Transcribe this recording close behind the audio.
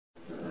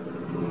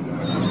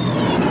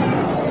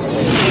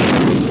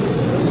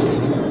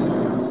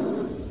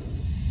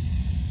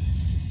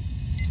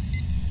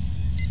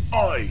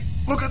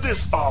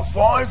this,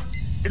 R5?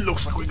 It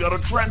looks like we got a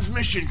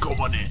transmission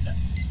coming in.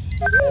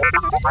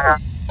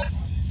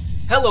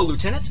 Hello,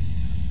 Lieutenant.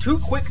 2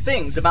 quick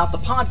things about the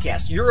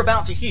podcast you're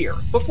about to hear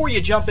before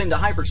you jump into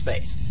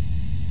hyperspace.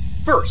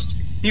 First,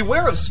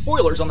 beware of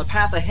spoilers on the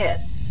path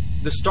ahead.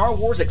 The Star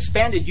Wars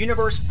Expanded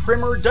Universe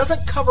primer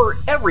doesn't cover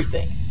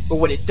everything, but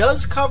what it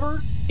does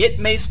cover, it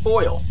may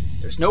spoil.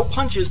 There's no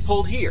punches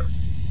pulled here.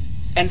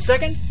 And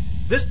second,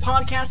 this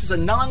podcast is a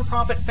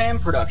non-profit fan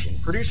production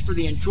produced for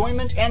the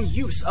enjoyment and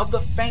use of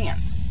the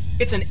fans.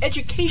 It's an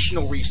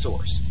educational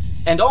resource,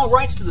 and all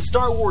rights to the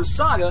Star Wars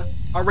saga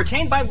are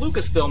retained by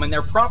Lucasfilm and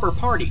their proper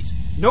parties.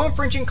 No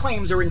infringing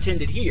claims are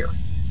intended here.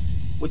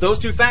 With those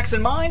 2 facts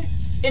in mind,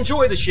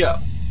 enjoy the show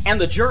and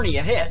the journey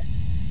ahead.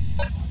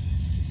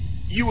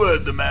 You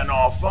heard the man,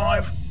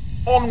 R5.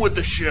 On with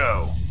the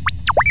show.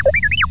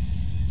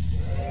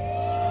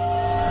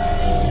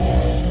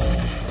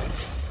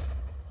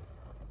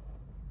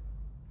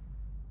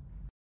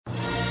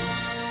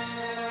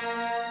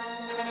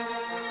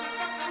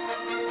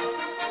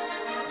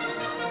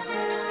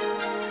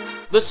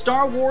 The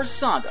Star Wars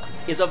saga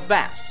is a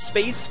vast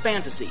space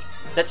fantasy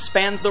that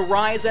spans the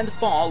rise and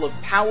fall of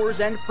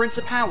powers and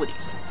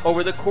principalities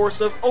over the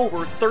course of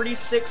over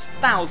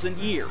 36,000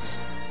 years.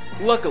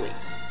 Luckily,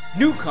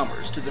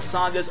 newcomers to the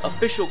saga's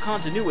official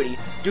continuity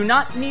do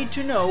not need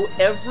to know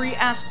every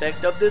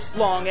aspect of this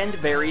long and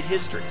varied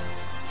history.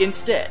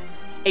 Instead,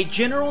 a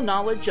general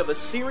knowledge of a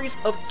series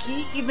of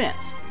key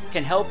events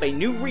can help a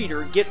new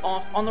reader get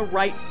off on the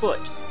right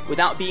foot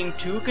without being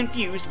too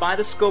confused by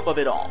the scope of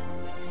it all.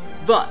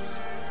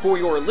 Thus, for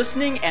your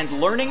listening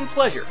and learning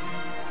pleasure,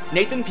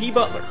 Nathan P.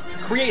 Butler,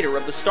 creator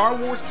of the Star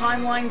Wars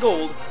Timeline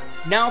Gold,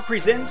 now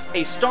presents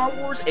a Star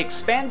Wars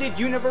Expanded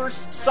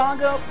Universe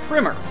Saga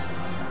Primer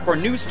for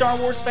new Star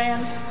Wars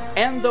fans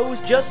and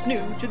those just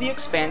new to the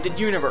Expanded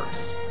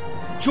Universe.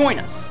 Join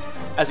us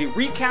as we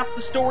recap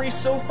the story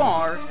so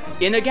far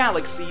in a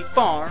galaxy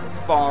far,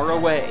 far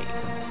away.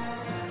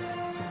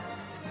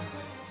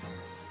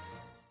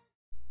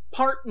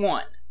 Part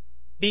 1.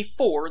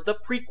 Before the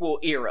Prequel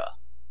Era.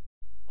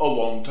 A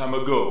long time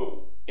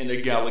ago, in a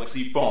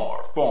galaxy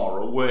far, far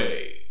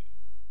away.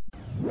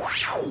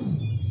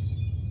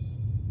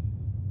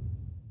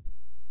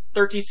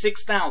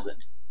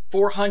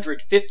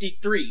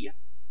 36,453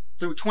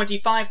 through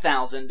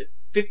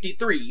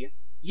 25,053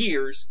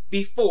 years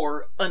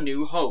before A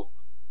New Hope.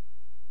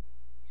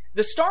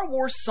 The Star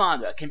Wars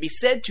saga can be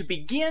said to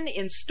begin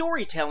in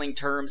storytelling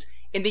terms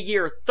in the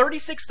year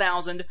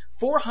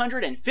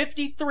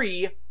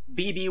 36,453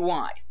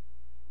 BBY.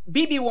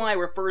 BBY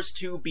refers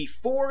to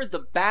Before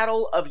the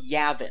Battle of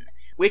Yavin,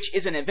 which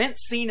is an event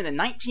seen in the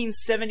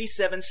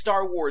 1977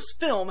 Star Wars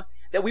film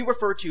that we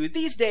refer to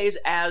these days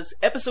as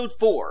Episode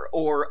 4,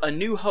 or A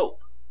New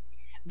Hope.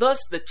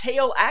 Thus, the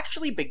tale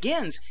actually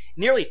begins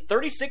nearly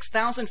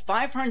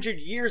 36,500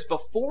 years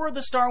before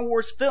the Star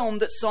Wars film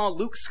that saw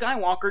Luke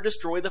Skywalker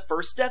destroy the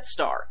first Death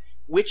Star,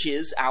 which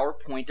is our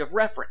point of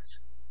reference.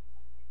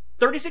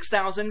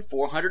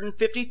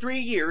 36,453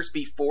 years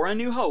before A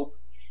New Hope,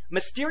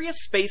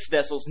 mysterious space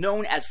vessels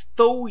known as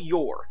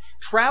Tho-Yor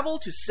travel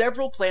to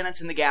several planets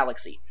in the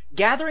galaxy,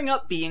 gathering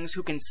up beings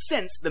who can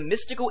sense the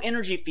mystical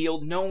energy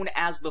field known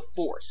as the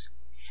Force.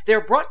 They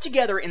are brought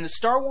together in the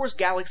Star Wars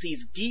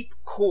galaxy's deep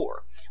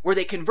core, where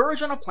they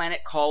converge on a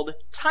planet called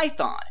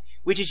Tython,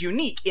 which is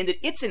unique in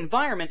that its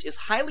environment is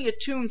highly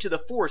attuned to the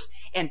Force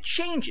and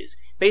changes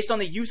based on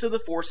the use of the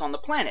Force on the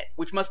planet,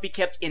 which must be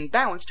kept in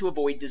balance to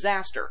avoid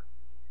disaster.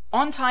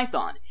 On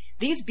Tython,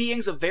 these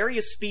beings of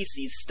various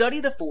species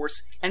study the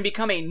Force and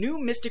become a new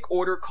mystic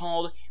order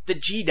called the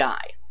Jedi,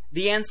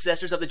 the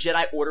ancestors of the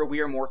Jedi Order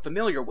we are more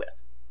familiar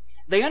with.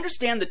 They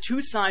understand the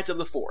 2 sides of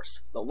the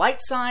Force, the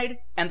light side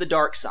and the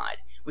dark side,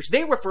 which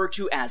they refer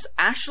to as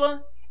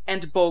Ashla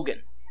and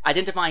Bogan,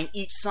 identifying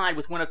each side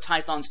with one of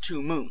Tython's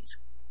 2 moons.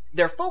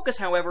 Their focus,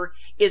 however,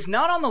 is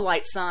not on the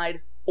light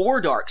side or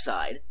dark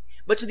side,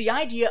 but to the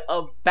idea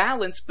of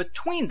balance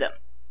between them.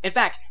 In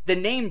fact, the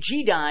name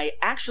Jedi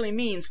actually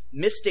means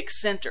mystic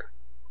center.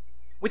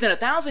 Within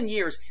 1,000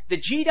 years, the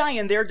Jedi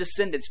and their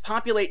descendants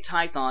populate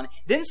Tython,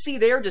 then see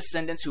their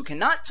descendants who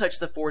cannot touch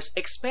the Force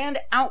expand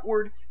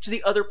outward to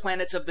the other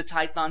planets of the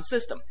Tython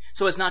system,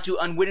 so as not to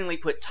unwittingly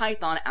put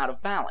Tython out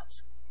of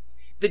balance.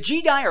 The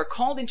Jedi are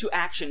called into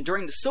action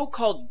during the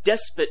so-called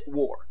Despot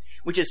War,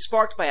 which is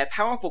sparked by a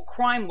powerful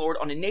crime lord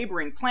on a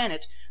neighboring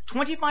planet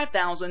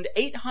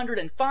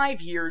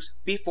 25,805 years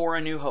before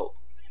A New Hope.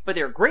 But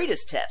their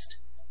greatest test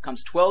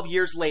comes 12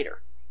 years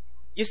later.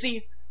 You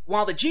see,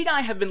 while the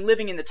Jedi have been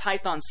living in the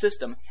Tython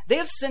system, they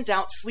have sent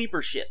out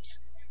sleeper ships,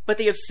 but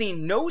they have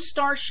seen no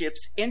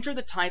starships enter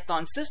the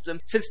Tython system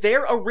since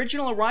their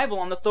original arrival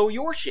on the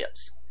Tho-Yor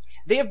ships.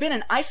 They have been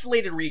an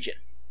isolated region.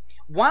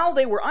 While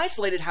they were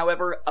isolated,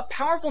 however, a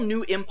powerful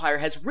new empire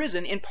has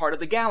risen in part of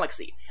the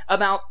galaxy,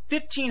 about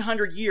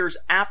 1,500 years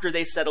after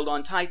they settled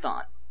on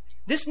Tython.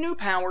 This new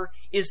power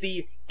is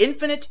the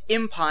Infinite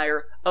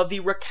Empire of the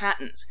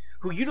Rakatans,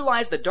 who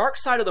utilize the dark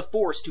side of the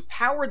Force to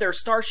power their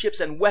starships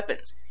and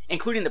weapons,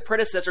 including the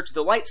predecessor to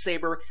the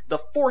lightsaber, the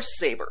Force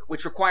Saber,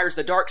 which requires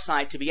the dark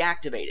side to be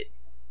activated.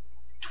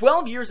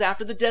 12 years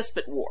after the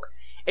Despot War,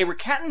 a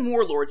Rakatan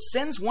warlord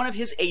sends one of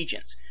his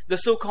agents, the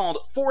so-called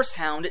Force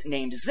Hound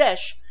named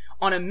Zesh,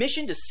 on a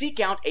mission to seek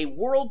out a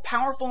world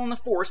powerful in the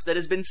Force that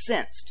has been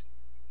sensed.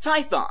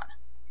 Tython.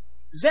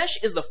 Zesh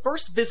is the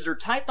first visitor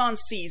Tython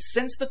sees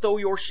since the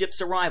Thoyor ship's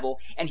arrival,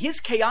 and his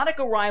chaotic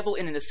arrival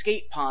in an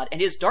escape pod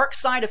and his dark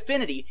side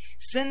affinity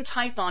send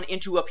Tython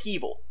into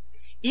upheaval.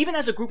 Even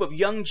as a group of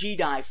young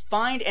Jedi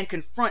find and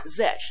confront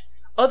Zesh,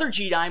 other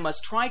Jedi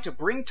must try to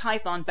bring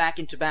Tython back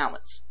into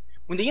balance.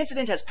 When the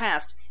incident has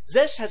passed,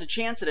 Zesh has a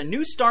chance at a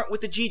new start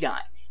with the Jedi,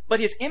 but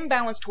his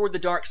imbalance toward the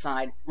dark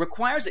side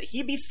requires that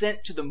he be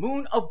sent to the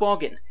moon of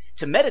Bogan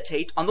to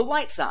meditate on the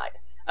light side,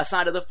 a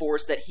side of the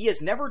Force that he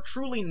has never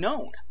truly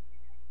known.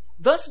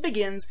 Thus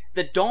begins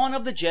the Dawn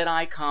of the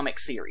Jedi comic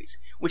series,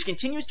 which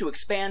continues to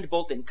expand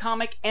both in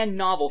comic and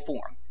novel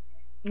form.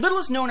 Little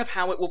is known of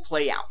how it will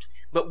play out,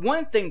 but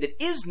one thing that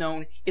is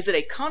known is that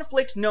a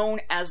conflict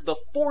known as the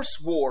Force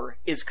War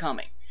is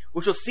coming,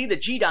 which will see the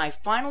Jedi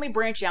finally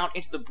branch out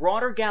into the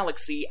broader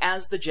galaxy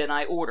as the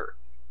Jedi Order.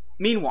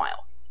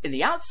 Meanwhile, in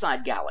the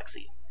outside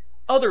galaxy,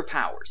 other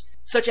powers,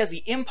 such as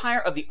the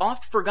empire of the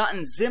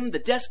oft-forgotten Zim the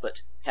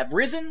Despot, have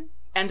risen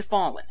and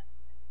fallen.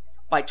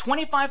 By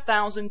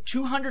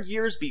 25,200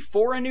 years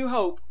before A New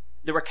Hope,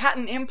 the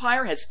Rakatan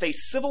Empire has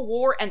faced civil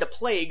war and a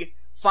plague,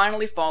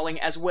 finally falling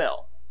as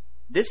well.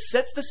 This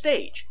sets the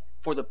stage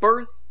for the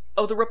birth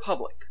of the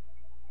Republic.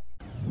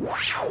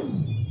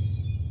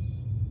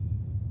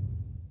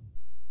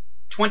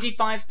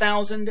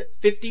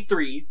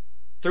 25,053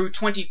 through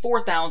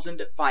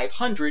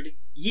 24,500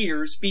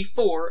 years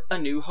before A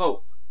New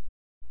Hope.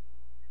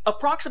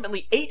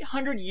 Approximately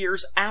 800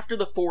 years after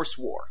the Force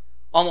War,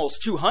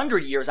 almost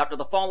 200 years after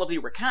the fall of the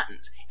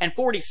Rakatans, and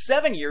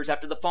 47 years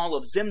after the fall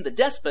of Zim the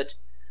Despot,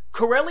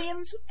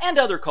 Corellians and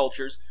other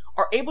cultures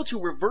are able to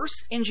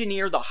reverse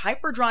engineer the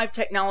hyperdrive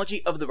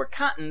technology of the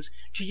Rakatans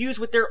to use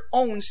with their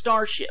own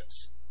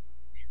starships.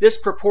 This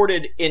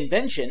purported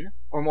invention,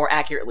 or more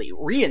accurately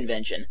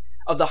reinvention,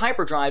 of the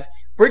hyperdrive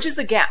bridges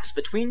the gaps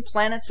between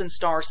planets and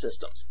star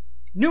systems.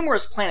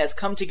 Numerous planets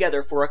come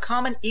together for a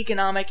common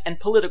economic and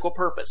political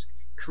purpose,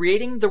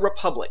 creating the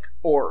Republic,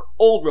 or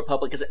Old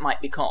Republic as it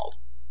might be called.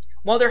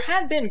 While there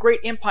had been great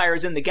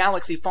empires in the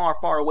galaxy far,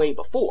 far away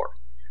before,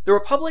 the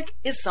Republic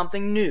is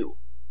something new,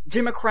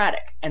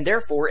 democratic, and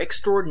therefore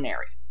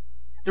extraordinary.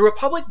 The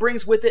Republic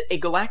brings with it a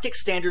galactic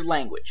standard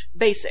language,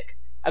 BASIC,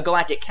 a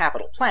galactic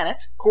capital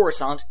planet,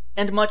 Coruscant,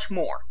 and much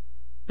more.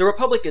 The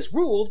Republic is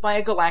ruled by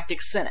a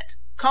galactic Senate,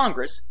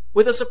 Congress,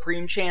 with a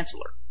Supreme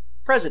Chancellor,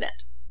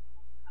 President.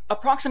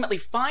 Approximately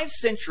 5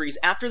 centuries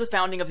after the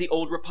founding of the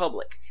Old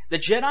Republic, the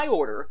Jedi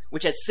Order,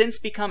 which has since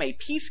become a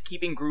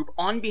peacekeeping group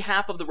on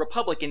behalf of the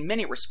Republic in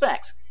many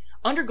respects,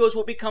 undergoes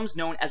what becomes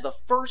known as the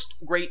First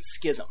Great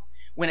Schism,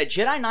 when a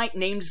Jedi Knight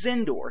named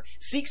Zendor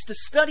seeks to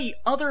study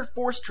other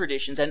Force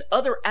traditions and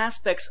other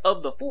aspects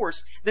of the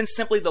Force than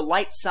simply the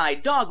light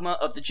side dogma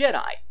of the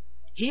Jedi.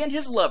 He and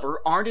his lover,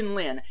 Arden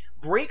Lyn,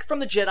 break from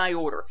the Jedi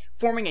Order,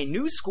 forming a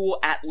new school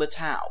at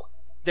Letau.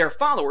 Their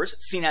followers,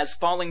 seen as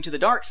falling to the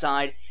dark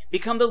side,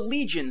 become the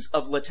Legions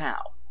of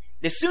Letau.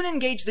 They soon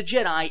engage the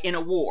Jedi in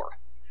a war.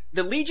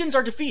 The Legions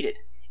are defeated,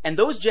 and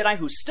those Jedi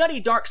who study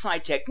dark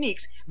side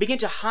techniques begin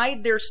to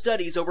hide their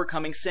studies over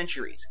coming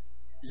centuries.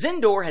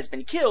 Zendor has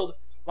been killed,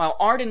 while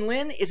Arden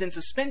Lyn is in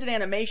suspended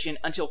animation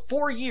until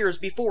 4 years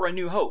before A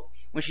New Hope,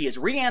 when she is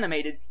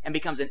reanimated and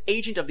becomes an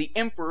agent of the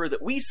Emperor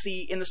that we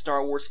see in the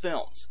Star Wars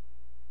films.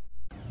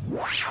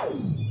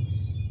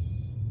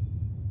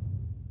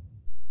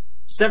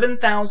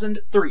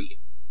 7,003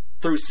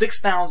 through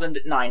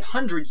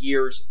 6,900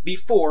 years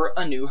before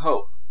A New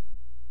Hope.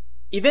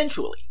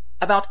 Eventually,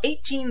 about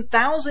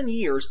 18,000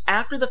 years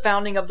after the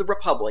founding of the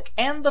Republic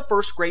and the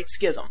First Great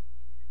Schism,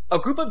 a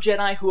group of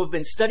Jedi who have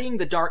been studying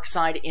the dark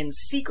side in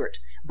secret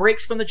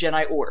breaks from the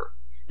Jedi Order.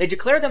 They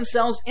declare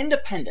themselves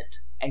independent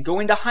and go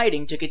into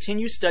hiding to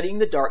continue studying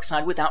the dark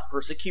side without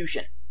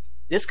persecution.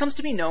 This comes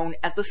to be known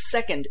as the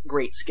Second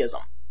Great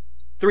Schism.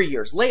 3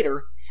 years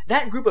later,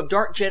 that group of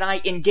dark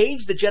Jedi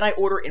engage the Jedi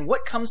Order in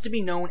what comes to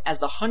be known as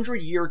the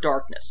 100-Year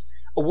Darkness,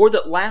 a war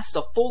that lasts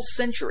a full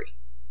century.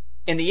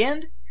 In the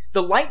end,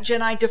 the Light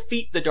Jedi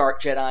defeat the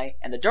Dark Jedi,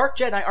 and the Dark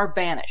Jedi are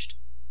banished.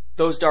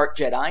 Those Dark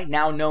Jedi,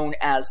 now known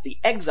as the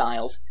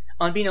Exiles,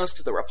 unbeknownst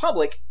to the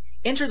Republic,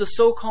 enter the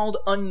so-called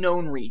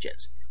Unknown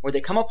Regions, where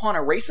they come upon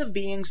a race of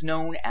beings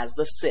known as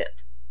the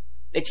Sith.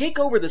 They take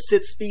over the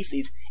Sith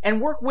species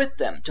and work with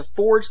them to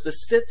forge the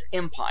Sith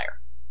Empire.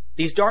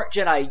 These Dark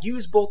Jedi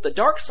use both the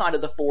dark side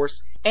of the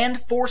Force and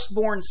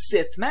Force-born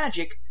Sith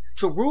magic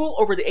to rule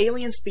over the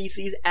alien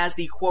species as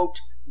the, quote,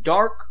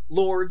 Dark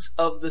Lords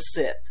of the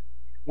Sith,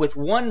 with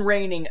one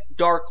reigning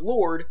Dark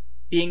Lord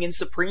being in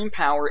supreme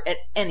power at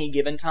any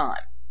given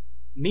time.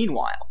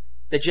 Meanwhile,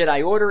 the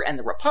Jedi Order and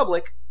the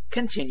Republic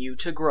continue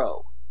to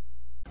grow.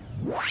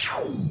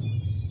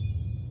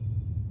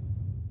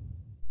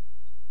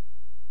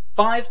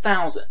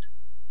 5,000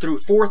 through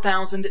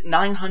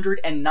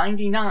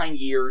 4,999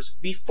 years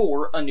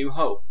before A New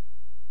Hope.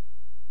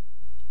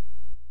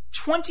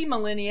 20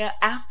 millennia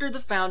after the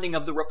founding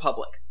of the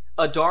Republic,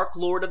 a Dark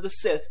Lord of the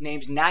Sith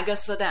named Naga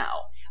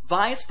Sadow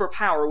vies for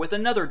power with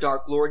another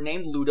Dark Lord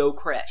named Ludo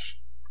Kresh.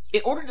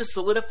 In order to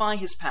solidify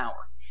his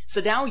power,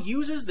 Sadow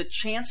uses the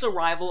chance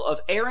arrival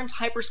of errant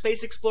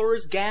hyperspace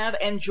explorers Gav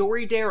and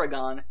Jory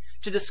Daragon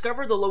to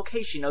discover the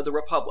location of the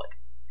Republic.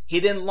 He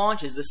then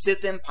launches the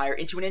Sith Empire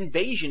into an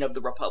invasion of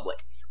the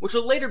Republic, which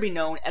will later be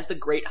known as the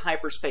Great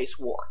Hyperspace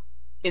War.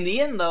 In the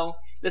end, though,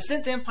 the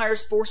Sith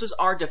Empire's forces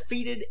are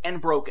defeated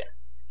and broken.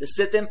 The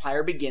Sith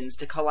Empire begins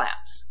to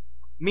collapse.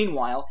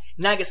 Meanwhile,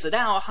 Naga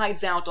Sadow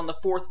hides out on the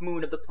fourth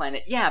moon of the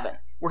planet Yavin,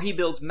 where he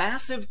builds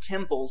massive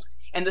temples,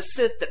 and the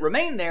Sith that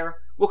remain there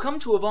will come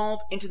to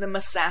evolve into the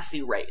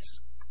Massassi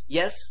race.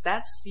 Yes,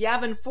 that's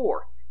Yavin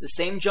 4, the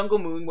same jungle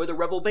moon where the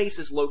Rebel base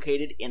is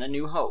located in A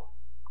New Hope.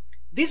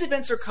 These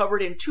events are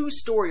covered in two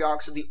story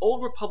arcs of the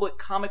Old Republic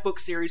comic book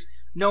series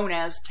known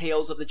as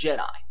Tales of the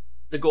Jedi,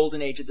 The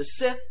Golden Age of the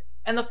Sith,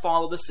 and The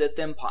Fall of the Sith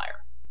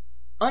Empire.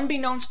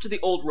 Unbeknownst to the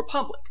Old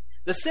Republic,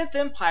 the Sith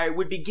Empire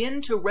would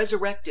begin to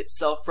resurrect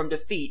itself from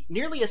defeat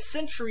nearly a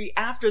century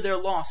after their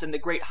loss in the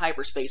Great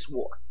Hyperspace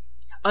War.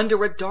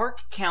 Under a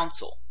Dark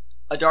Council,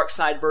 a dark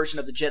side version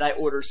of the Jedi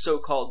Order's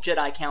so-called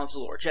Jedi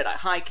Council or Jedi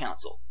High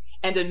Council,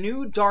 and a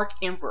new Dark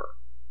Emperor,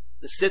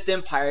 the Sith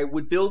Empire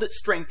would build its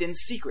strength in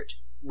secret,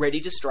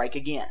 ready to strike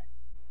again.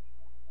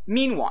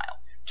 Meanwhile,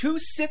 two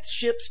Sith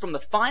ships from the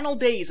final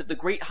days of the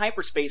Great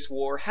Hyperspace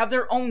War have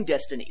their own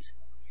destinies.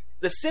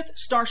 The Sith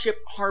starship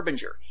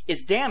Harbinger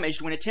is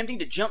damaged when attempting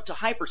to jump to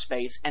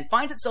hyperspace and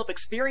finds itself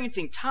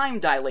experiencing time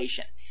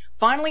dilation,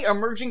 finally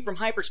emerging from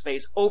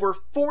hyperspace over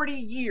 40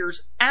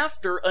 years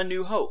after A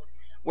New Hope,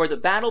 where the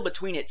battle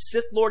between its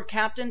Sith Lord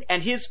Captain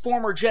and his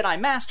former Jedi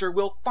Master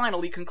will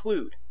finally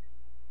conclude.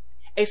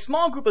 A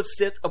small group of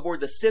Sith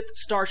aboard the Sith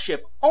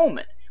starship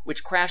Omen,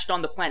 which crashed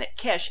on the planet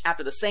Kesh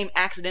after the same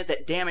accident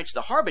that damaged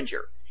the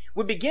Harbinger,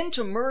 would begin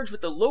to merge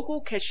with the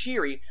local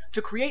Keshiri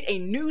to create a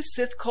new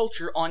Sith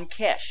culture on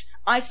Kesh,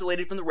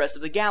 isolated from the rest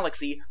of the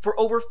galaxy for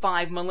over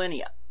 5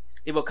 millennia.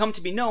 They will come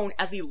to be known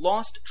as the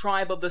Lost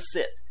Tribe of the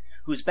Sith,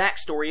 whose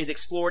backstory is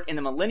explored in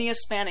the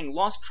millennia-spanning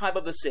Lost Tribe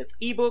of the Sith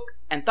ebook,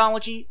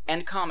 anthology,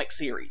 and comic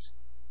series.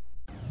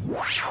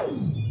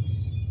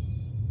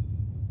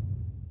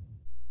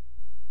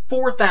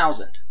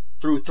 4,000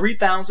 through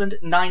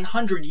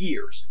 3,900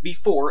 years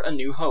before A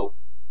New Hope.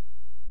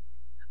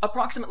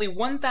 Approximately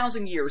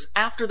 1,000 years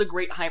after the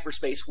Great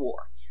Hyperspace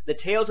War, the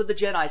Tales of the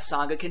Jedi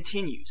saga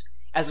continues,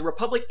 as the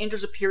Republic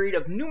enters a period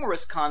of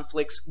numerous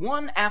conflicts,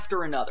 one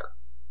after another.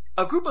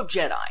 A group of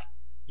Jedi,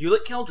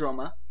 Ulic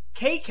Qel-Droma,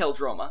 Kay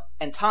Qel-Droma,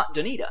 and Tat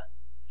Donida,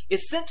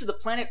 is sent to the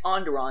planet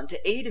Onderon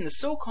to aid in the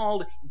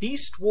so-called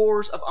Beast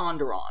Wars of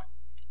Onderon.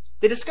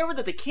 They discover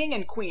that the King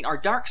and Queen are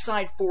dark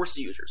side Force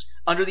users,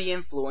 under the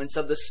influence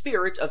of the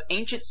spirit of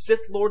ancient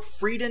Sith Lord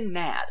Freedon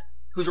Nad,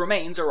 whose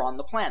remains are on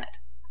the planet.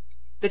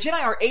 The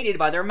Jedi are aided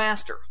by their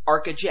master,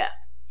 Arca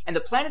Jeth, and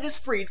the planet is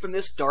freed from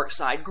this dark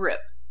side grip.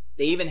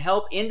 They even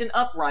help end an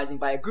uprising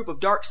by a group of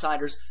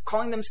Darksiders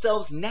calling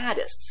themselves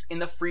Nadists in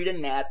the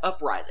Freedon Nad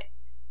uprising.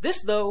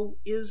 This, though,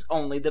 is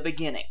only the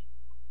beginning.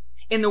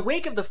 In the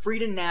wake of the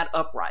Freedon Nad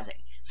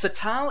uprising,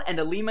 Satal and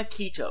Alima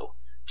Keto,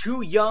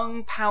 two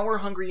young,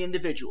 power-hungry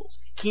individuals,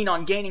 keen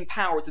on gaining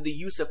power through the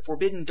use of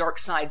forbidden dark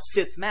side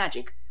Sith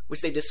magic,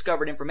 which they've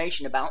discovered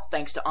information about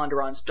thanks to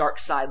Onderon's dark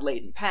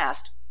side-laden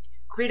past,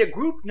 create a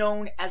group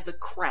known as the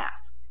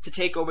Krath to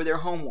take over their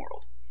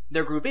homeworld.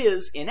 Their group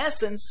is, in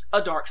essence,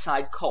 a dark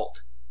side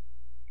cult.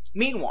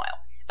 Meanwhile,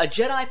 a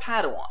Jedi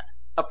Padawan,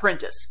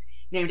 apprentice,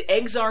 named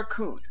Exar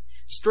Kun,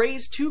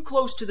 strays too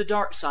close to the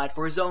dark side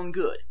for his own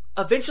good,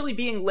 eventually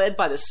being led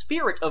by the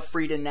spirit of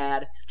Freedon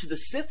Nad to the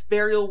Sith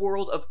burial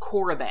world of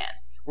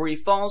Korriban, where he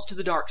falls to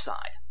the dark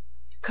side.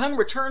 Kun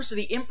returns to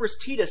the Empress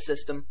Teta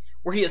system,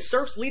 where he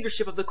usurps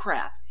leadership of the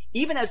Krath,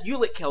 even as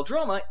Ulic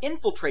Qel-Droma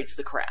infiltrates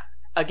the Krath,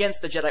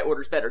 against the Jedi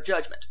Order's better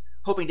judgment,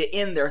 hoping to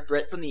end their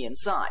threat from the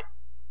inside.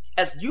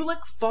 As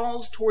Ulic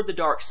falls toward the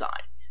dark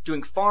side,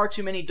 doing far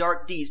too many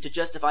dark deeds to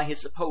justify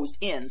his supposed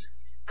ends,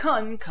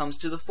 Kun comes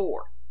to the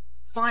fore.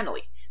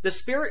 Finally, the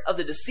spirit of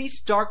the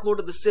deceased Dark Lord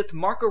of the Sith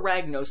Marka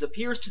Ragnos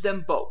appears to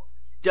them both,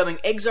 dubbing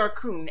Exar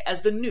Kun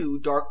as the new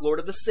Dark Lord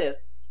of the Sith,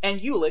 and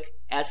Ulic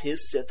as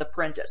his Sith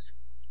apprentice.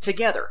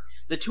 Together,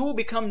 the two will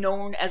become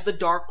known as the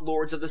Dark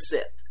Lords of the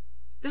Sith.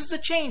 This is a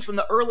change from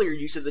the earlier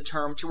use of the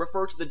term to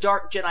refer to the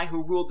Dark Jedi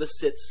who ruled the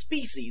Sith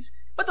species,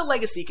 but the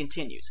legacy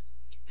continues.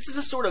 This is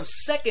a sort of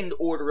second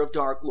order of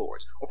Dark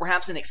Lords, or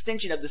perhaps an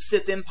extension of the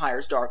Sith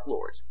Empire's Dark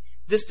Lords.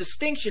 This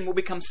distinction will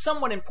become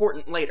somewhat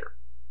important later.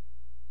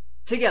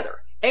 Together,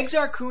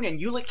 Exar Kun and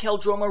Ulic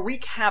Qel-Droma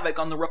wreak havoc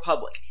on the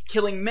Republic,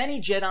 killing many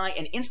Jedi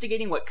and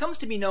instigating what comes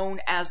to be known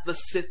as the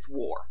Sith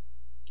War.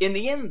 In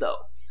the end, though,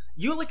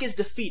 Ulic is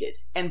defeated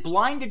and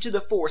blinded to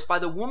the Force by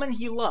the woman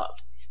he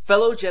loved,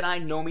 fellow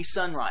Jedi Nomi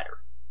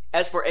Sunrider.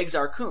 As for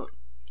Exar Kun,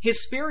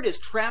 his spirit is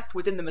trapped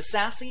within the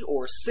Massassi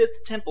or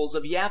Sith temples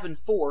of Yavin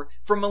 4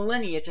 for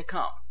millennia to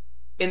come.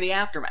 In the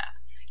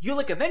aftermath,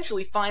 Ulic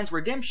eventually finds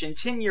redemption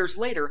 10 years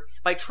later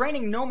by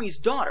training Nomi's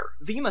daughter,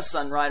 Vima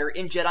Sunrider,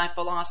 in Jedi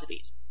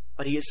philosophies,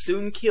 but he is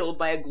soon killed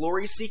by a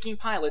glory-seeking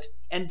pilot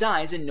and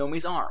dies in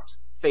Nomi's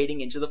arms,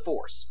 fading into the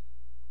Force.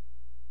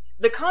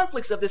 The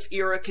conflicts of this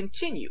era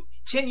continue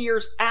 10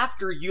 years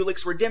after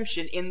Ulic's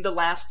redemption in the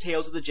last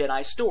Tales of the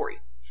Jedi story,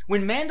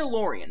 when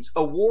Mandalorians,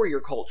 a warrior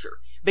culture,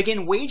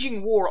 begin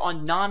waging war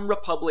on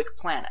non-Republic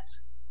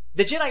planets.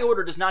 The Jedi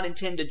Order does not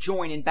intend to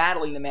join in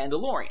battling the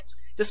Mandalorians,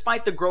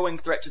 despite the growing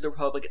threat to the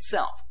Republic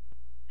itself.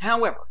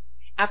 However,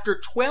 after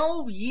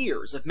 12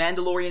 years of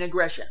Mandalorian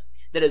aggression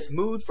that has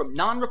moved from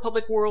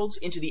non-Republic worlds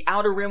into the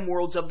Outer Rim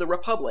worlds of the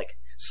Republic,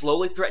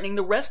 slowly threatening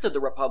the rest of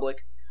the Republic,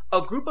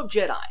 a group of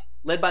Jedi,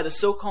 led by the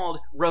so-called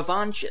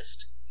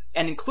Revanchist,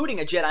 and including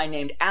a Jedi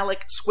named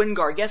Alec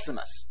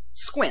Squingargesimus,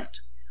 Squint,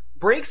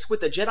 breaks with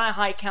the Jedi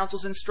High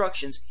Council's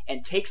instructions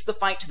and takes the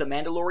fight to the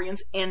Mandalorians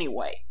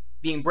anyway,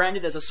 being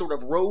branded as a sort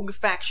of rogue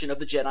faction of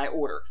the Jedi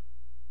Order.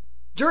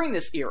 During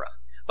this era,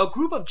 a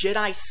group of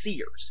Jedi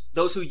Seers,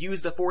 those who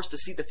use the Force to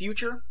see the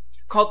future,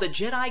 called the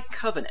Jedi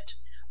Covenant,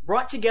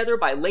 brought together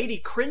by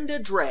Lady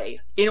Crinda Dre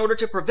in order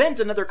to prevent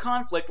another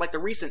conflict like the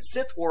recent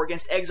Sith War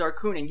against Exar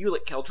Kun and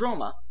Ulic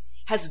Qel-Droma,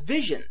 has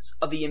visions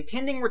of the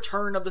impending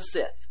return of the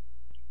Sith.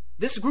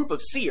 This group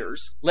of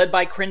seers, led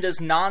by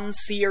Crinda's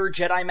non-seer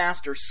Jedi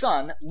Master's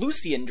son,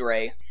 Lucian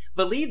Dre,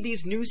 believe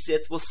these new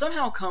Sith will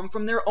somehow come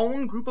from their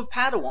own group of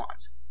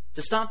Padawans.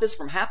 To stop this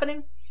from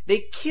happening,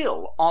 they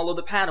kill all of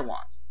the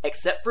Padawans,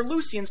 except for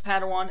Lucian's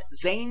Padawan,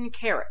 Zayne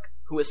Carrick,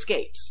 who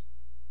escapes.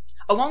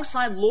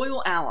 Alongside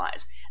loyal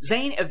allies,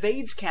 Zayne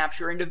evades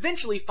capture and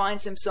eventually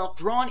finds himself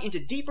drawn into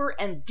deeper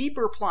and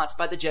deeper plots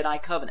by the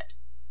Jedi Covenant.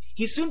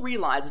 He soon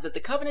realizes that the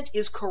Covenant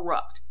is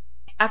corrupt.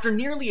 After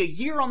nearly a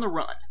year on the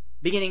run,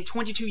 beginning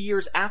 22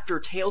 years after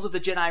Tales of the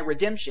Jedi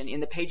Redemption in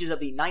the pages of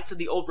the Knights of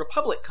the Old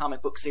Republic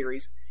comic book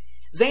series,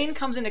 Zayne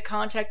comes into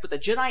contact with a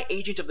Jedi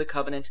agent of the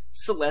Covenant,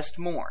 Celeste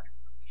Morn.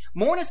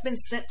 Morn has been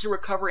sent to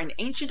recover an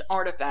ancient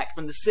artifact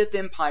from the Sith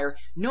Empire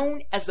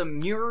known as the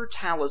Muir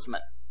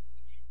Talisman.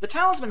 The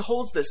talisman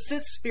holds the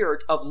Sith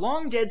spirit of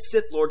long-dead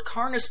Sith Lord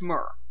Carnus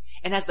Mur,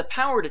 and has the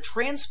power to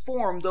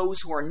transform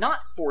those who are not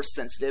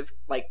Force-sensitive,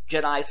 like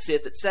Jedi,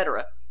 Sith,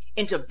 etc.,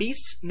 into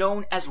beasts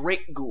known as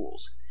Rake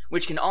Ghouls,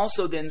 which can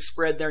also then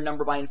spread their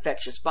number by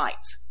infectious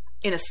bites.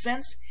 In a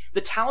sense,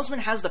 the talisman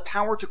has the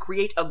power to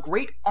create a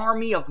great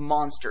army of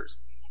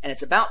monsters, and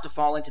it's about to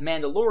fall into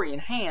Mandalorian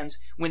hands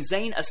when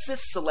Zayne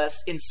assists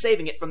Celeste in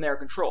saving it from their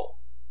control.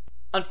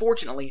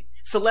 Unfortunately,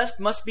 Celeste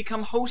must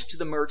become host to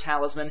the Muir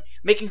Talisman,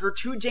 making her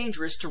too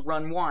dangerous to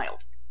run wild.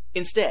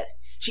 Instead,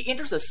 she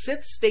enters a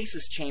Sith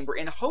stasis chamber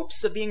in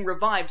hopes of being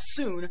revived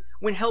soon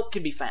when help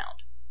can be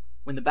found.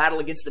 When the battle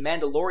against the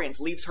Mandalorians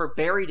leaves her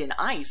buried in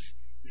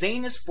ice,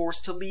 Zayne is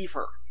forced to leave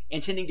her,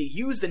 intending to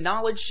use the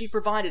knowledge she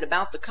provided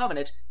about the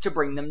Covenant to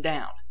bring them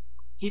down.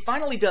 He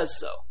finally does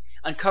so,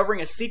 uncovering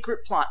a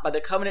secret plot by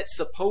the Covenant's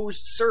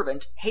supposed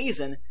servant,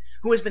 Hazen,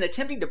 who has been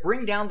attempting to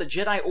bring down the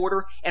Jedi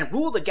Order and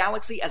rule the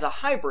galaxy as a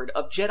hybrid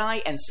of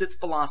Jedi and Sith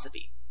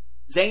philosophy.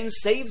 Zayne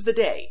saves the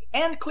day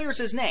and clears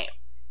his name,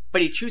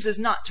 but he chooses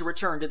not to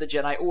return to the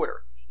Jedi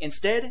Order,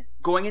 instead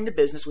going into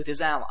business with his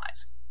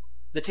allies.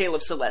 The tale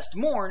of Celeste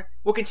Morn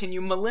will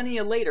continue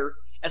millennia later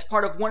as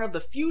part of one of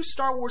the few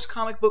Star Wars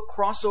comic book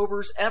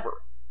crossovers ever,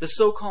 the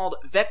so-called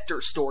Vector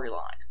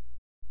storyline.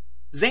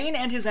 Zayne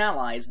and his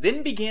allies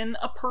then begin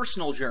a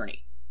personal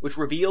journey, which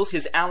reveals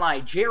his ally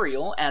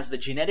Jerial as the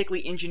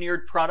genetically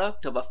engineered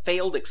product of a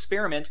failed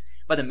experiment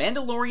by the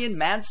Mandalorian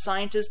mad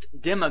scientist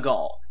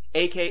Demagol,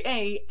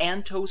 aka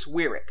Antos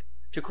Wyrick,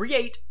 to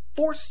create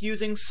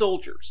Force-using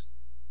soldiers.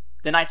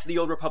 The Knights of the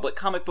Old Republic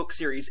comic book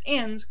series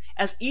ends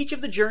as each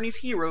of the journey's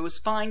heroes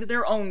find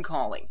their own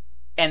calling,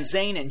 and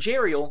Zayne and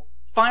Jerial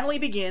finally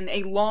begin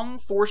a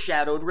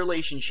long-foreshadowed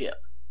relationship.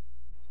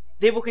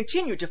 They will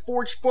continue to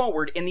forge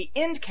forward in the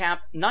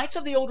end-cap Knights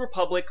of the Old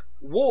Republic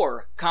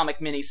War comic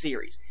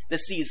miniseries that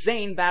sees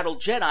Zayne battle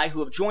Jedi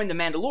who have joined the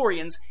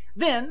Mandalorians,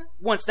 then,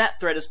 once that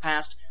threat is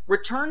passed,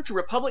 return to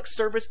Republic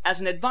service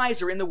as an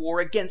advisor in the war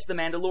against the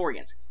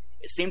Mandalorians.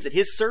 It seems that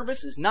his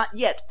service is not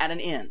yet at an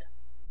end.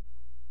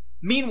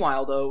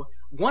 Meanwhile, though,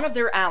 one of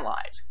their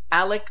allies,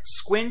 Alec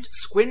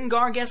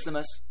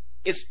Squingargesimus,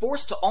 is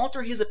forced to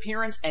alter his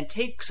appearance and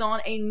takes on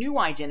a new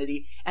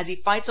identity as he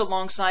fights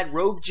alongside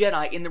rogue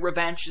Jedi in the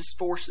Revanchist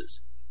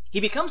forces.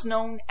 He becomes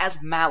known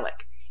as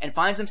Malak, and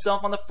finds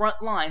himself on the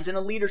front lines in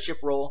a leadership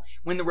role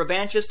when the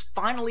Revanchist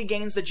finally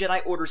gains the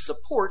Jedi Order's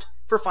support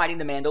for fighting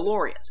the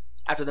Mandalorians,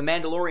 after the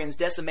Mandalorians'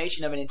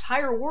 decimation of an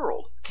entire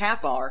world,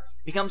 Cathar,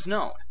 becomes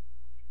known.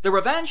 The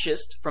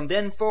Revanchist, from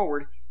then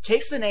forward,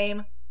 takes the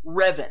name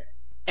Revan,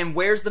 and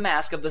wears the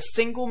mask of the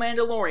single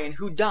Mandalorian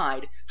who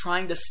died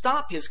trying to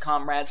stop his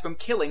comrades from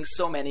killing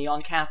so many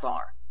on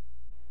Cathar.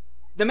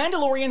 The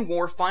Mandalorian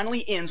War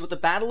finally ends with the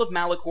Battle of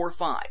Malachor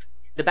V.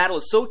 The battle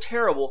is so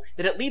terrible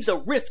that it leaves a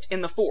rift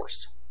in the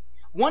Force.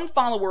 One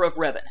follower of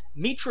Revan,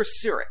 Mitra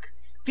Surik,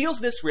 feels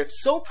this rift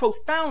so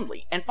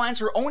profoundly and finds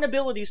her own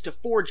abilities to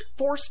forge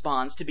Force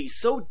bonds to be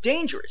so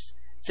dangerous,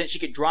 since she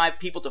could drive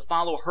people to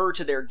follow her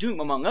to their doom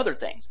among other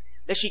things,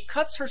 that she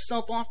cuts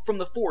herself off from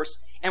the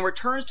Force and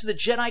returns to the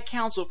Jedi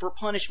Council for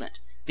punishment,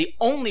 the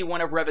only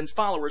one of Revan's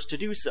followers to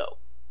do so.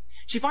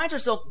 She finds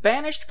herself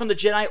banished from the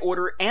Jedi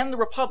Order and the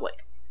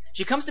Republic.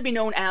 She comes to be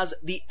known as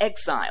the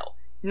Exile,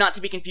 not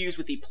to be confused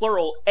with the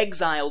plural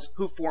exiles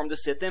who formed the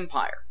Sith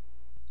Empire.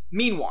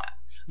 Meanwhile,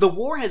 the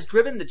war has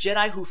driven the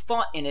Jedi who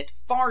fought in it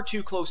far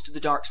too close to the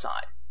dark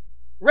side.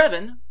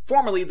 Revan,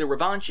 formerly the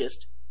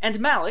Revanchist, and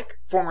Malak,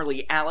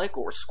 formerly Alec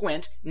or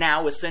Squint,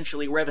 now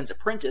essentially Revan's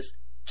apprentice,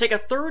 take a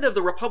third of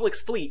the Republic's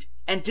fleet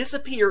and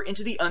disappear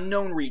into the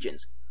unknown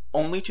regions,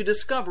 only to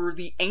discover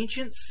the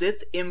ancient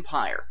Sith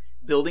Empire,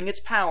 building its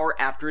power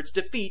after its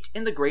defeat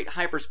in the Great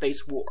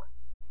Hyperspace War.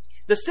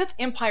 The Sith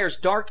Empire's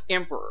Dark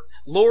Emperor,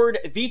 Lord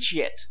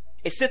Vichiet,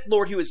 a Sith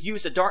Lord who has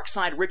used a dark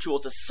side ritual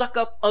to suck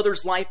up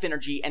others' life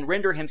energy and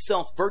render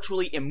himself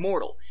virtually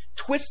immortal,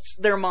 twists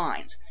their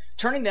minds,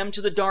 turning them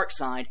to the dark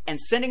side and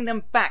sending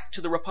them back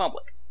to the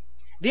Republic.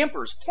 The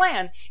Emperor's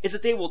plan is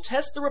that they will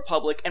test the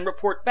Republic and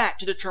report back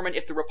to determine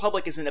if the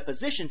Republic is in a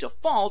position to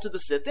fall to the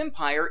Sith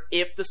Empire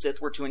if the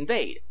Sith were to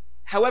invade.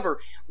 However,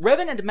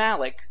 Revan and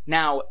Malak,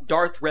 now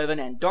Darth Revan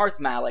and Darth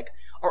Malak,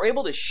 are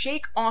able to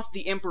shake off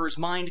the Emperor's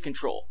mind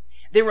control.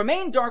 They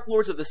remain Dark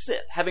Lords of the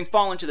Sith, having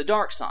fallen to the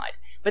dark side,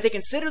 but they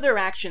consider their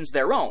actions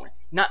their own,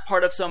 not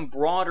part of some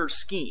broader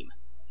scheme.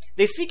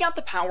 They seek out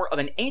the power of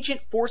an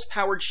ancient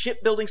Force-powered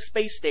shipbuilding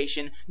space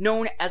station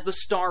known as the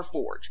Star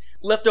Forge,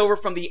 left over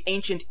from the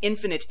ancient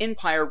Infinite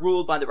Empire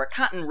ruled by the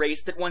Rakatan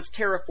race that once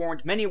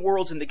terraformed many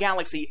worlds in the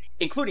galaxy,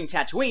 including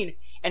Tatooine,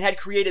 and had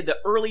created the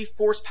early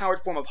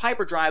Force-powered form of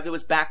hyperdrive that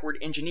was backward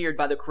engineered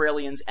by the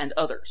Corellians and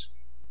others.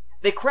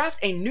 They craft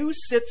a new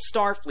Sith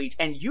Starfleet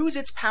and use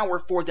its power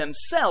for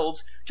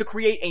themselves to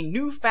create a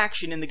new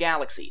faction in the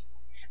galaxy.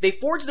 They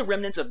forge the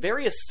remnants of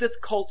various Sith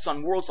cults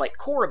on worlds like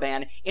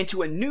Korriban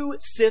into a new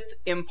Sith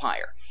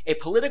Empire, a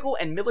political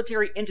and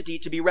military entity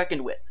to be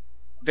reckoned with.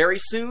 Very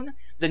soon,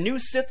 the new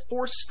Sith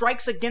Force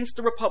strikes against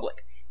the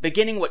Republic,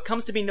 beginning what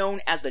comes to be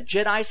known as the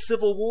Jedi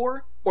Civil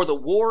War, or the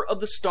War of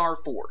the Star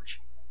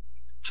Forge.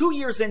 2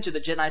 years into the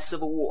Jedi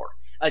Civil War,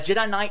 a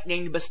Jedi Knight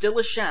named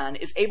Bastila Shan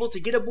is able to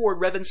get aboard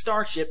Revan's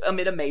starship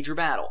amid a major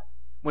battle.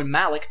 When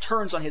Malak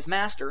turns on his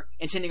master,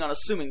 intending on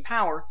assuming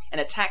power, and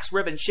attacks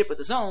Revan's ship with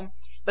his own,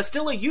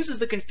 Bastila uses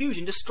the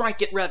confusion to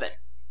strike at Revan.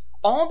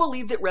 All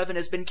believe that Revan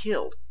has been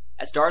killed,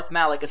 as Darth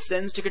Malak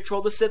ascends to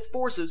control the Sith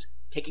forces,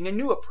 taking a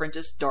new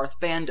apprentice, Darth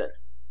Bandon.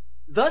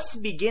 Thus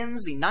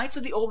begins the Knights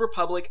of the Old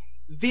Republic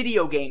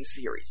video game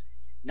series,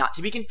 not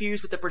to be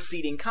confused with the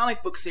preceding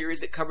comic book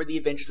series that covered the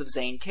adventures of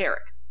Zane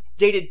Carrick.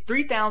 Dated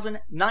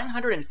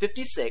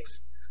 3,956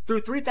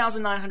 through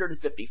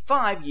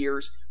 3,955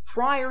 years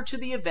prior to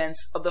the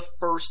events of the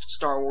first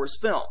Star Wars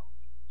film,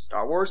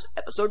 Star Wars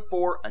Episode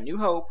 4, A New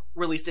Hope,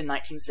 released in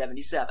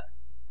 1977.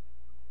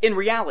 In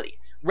reality,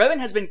 Revan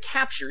has been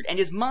captured and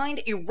his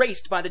mind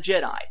erased by the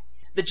Jedi.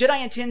 The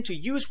Jedi intend to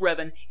use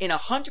Revan in a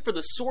hunt for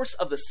the source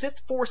of the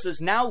Sith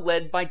forces now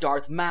led by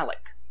Darth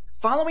Malak.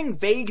 Following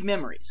vague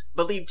memories,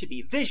 believed to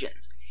be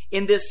visions,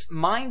 in this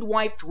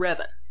mind-wiped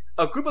Revan,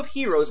 a group of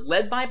heroes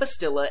led by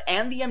Bastila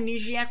and the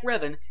amnesiac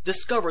Revan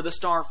discover the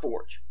Star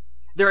Forge.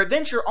 Their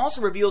adventure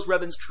also reveals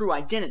Revan's true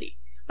identity,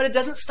 but it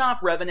doesn't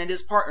stop Revan and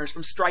his partners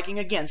from striking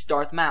against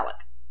Darth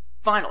Malak.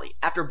 Finally,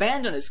 after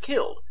Bandon is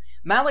killed,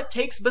 Malak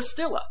takes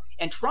Bastila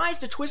and tries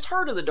to twist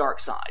her to the dark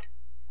side.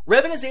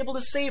 Revan is able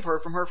to save her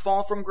from her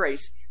fall from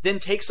grace, then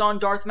takes on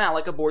Darth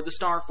Malak aboard the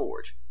Star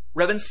Forge.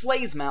 Revan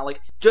slays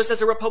Malak just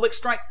as a Republic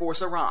strike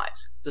force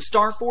arrives. The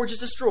Star Forge is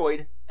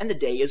destroyed, and the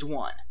day is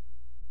won.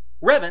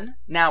 Revan,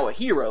 now a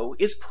hero,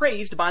 is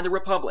praised by the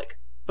Republic,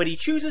 but he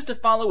chooses to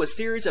follow a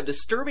series of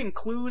disturbing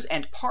clues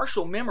and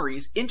partial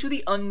memories into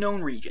the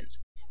unknown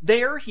regions.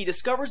 There, he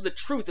discovers the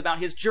truth about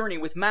his journey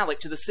with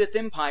Malak to the Sith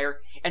Empire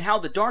and how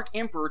the Dark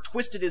Emperor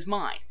twisted his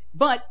mind,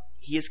 but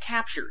he is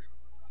captured.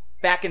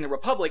 Back in the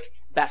Republic,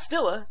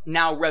 Bastila,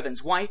 now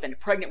Revan's wife and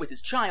pregnant with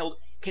his child,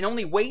 can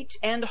only wait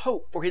and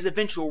hope for his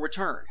eventual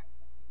return.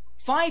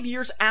 5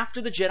 years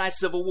after the Jedi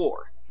Civil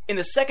War, in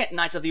the second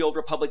Knights of the Old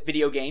Republic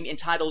video game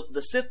entitled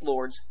The Sith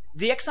Lords,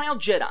 the exiled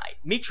Jedi,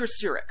 Meetra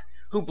Surik,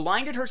 who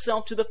blinded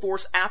herself to the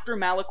Force after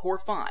Malachor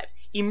V,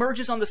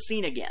 emerges on the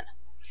scene again.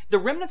 The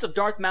remnants of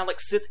Darth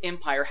Malak's Sith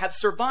Empire have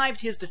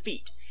survived his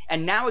defeat,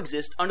 and now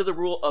exist under the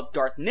rule of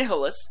Darth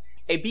Nihilus,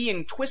 a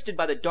being twisted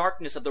by the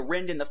darkness of the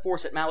rend in the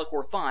Force at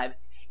Malachor V,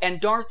 and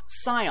Darth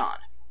Sion,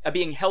 a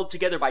being held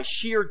together by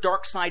sheer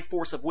dark side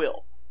force of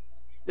will.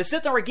 The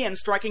Sith are again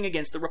striking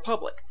against the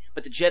Republic,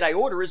 but the Jedi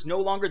Order is no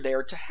longer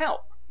there to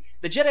help.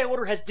 The Jedi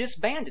Order has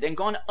disbanded and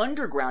gone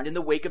underground in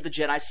the wake of the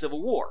Jedi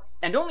Civil War,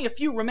 and only a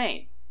few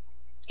remain.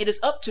 It is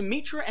up to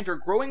Meetra and her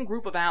growing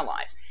group of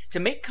allies to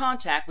make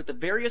contact with the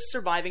various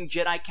surviving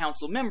Jedi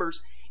Council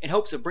members in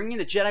hopes of bringing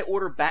the Jedi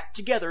Order back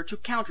together to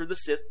counter the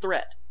Sith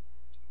threat.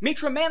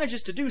 Meetra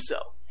manages to do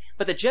so,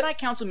 but the Jedi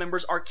Council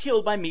members are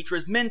killed by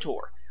Meetra's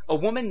mentor, a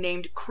woman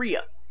named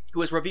Kriya,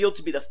 who is revealed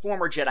to be the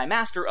former Jedi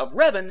Master of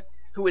Revan,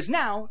 who is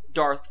now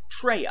Darth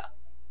Traya.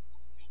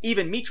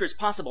 Even Meetra's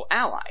possible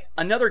ally,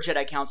 another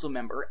Jedi Council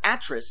member,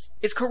 Atris,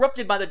 is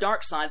corrupted by the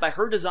dark side by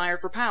her desire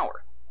for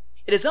power.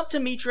 it is up to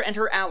Mitra and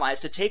her allies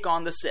to take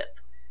on the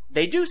Sith.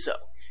 They do so,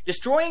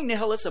 destroying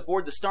Nihilus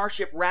aboard the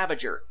starship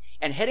Ravager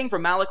and heading for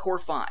Malachor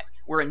 5,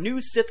 where a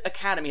new Sith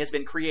Academy has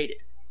been created.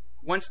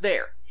 Once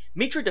there,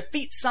 Mitra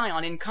defeats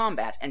Sion in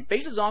combat and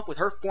faces off with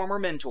her former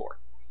mentor.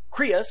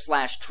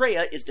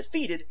 Kriya/Traya is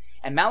defeated,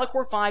 and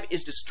Malachor 5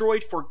 is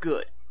destroyed for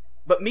good.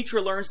 But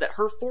Mitra learns that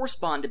her Force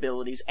Bond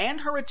abilities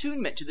and her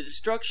attunement to the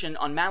destruction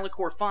on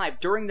Malachor 5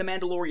 during the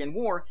Mandalorian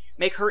War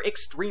make her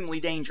extremely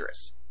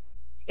dangerous.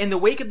 In the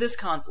wake of this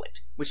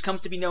conflict, which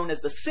comes to be known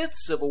as the Sith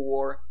Civil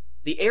War,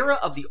 the era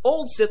of the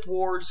old Sith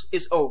Wars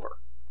is over.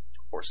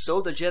 Or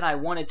so the Jedi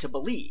wanted to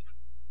believe.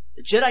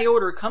 The Jedi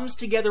Order comes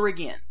together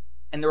again,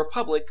 and the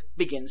Republic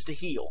begins to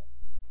heal.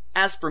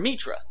 As for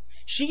Mitra,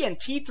 she and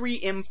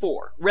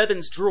T3M4,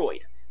 Revan's droid,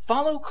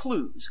 follow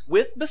clues,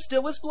 with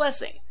Bastilla's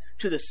blessing,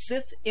 to the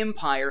Sith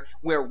Empire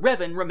where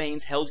Revan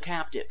remains held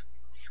captive.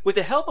 With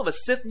the help of a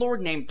Sith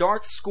Lord named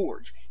Darth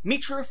Scourge,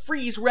 Mitra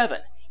frees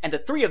Revan, and the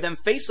three of them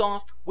face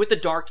off with the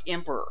Dark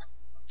Emperor.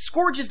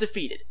 Scourge is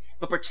defeated,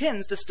 but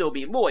pretends to still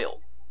be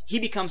loyal. He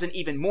becomes an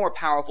even more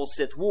powerful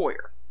Sith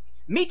warrior.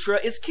 Mitra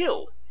is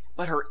killed,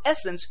 but her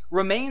essence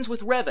remains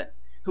with Revan,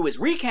 who is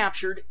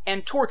recaptured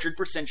and tortured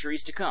for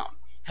centuries to come,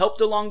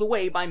 helped along the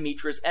way by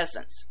Mitra's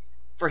essence.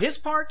 For his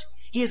part,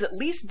 he has at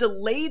least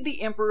delayed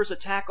the Emperor's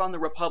attack on the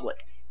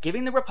Republic,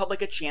 giving the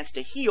Republic a chance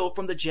to heal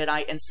from the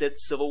Jedi and Sith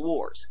civil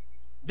wars.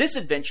 This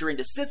adventure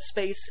into Sith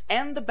space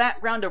and the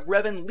background of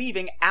Revan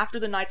leaving after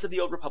the Knights of the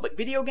Old Republic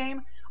video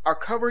game are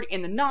covered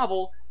in the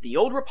novel The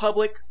Old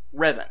Republic,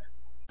 Revan.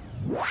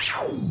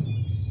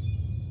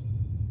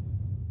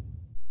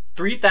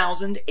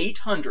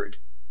 3,800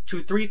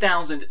 to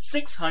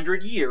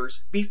 3,600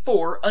 years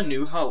before A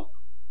New Hope.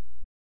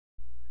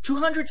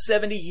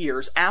 270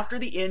 years after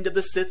the end of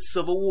the Sith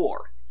Civil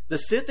War, the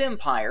Sith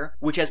Empire,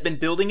 which has been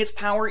building its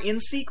power in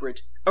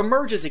secret,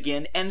 emerges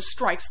again and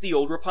strikes the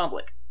Old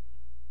Republic.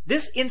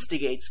 This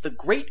instigates the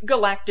Great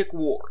Galactic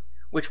War,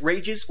 which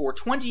rages for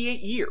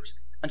 28 years,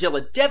 until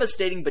a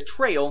devastating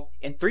betrayal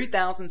in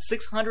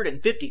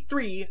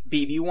 3,653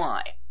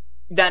 BBY.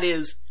 That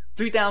is,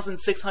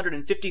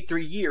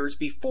 3,653 years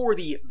before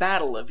the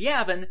Battle of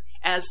Yavin,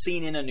 as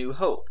seen in A New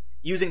Hope,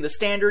 using the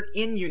standard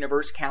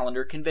in-universe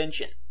calendar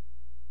convention.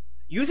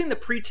 Using the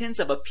pretense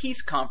of a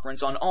peace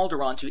conference on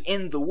Alderaan to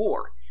end the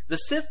war, the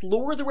Sith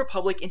lure the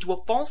Republic into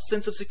a false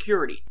sense of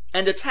security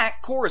and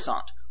attack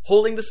Coruscant,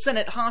 holding the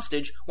Senate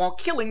hostage while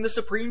killing the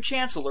Supreme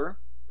Chancellor,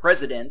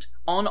 President,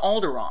 on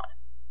Alderaan.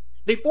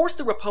 They force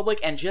the Republic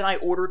and Jedi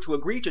Order to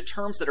agree to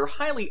terms that are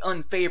highly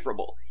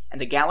unfavorable,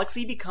 and the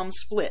galaxy becomes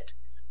split,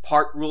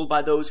 part ruled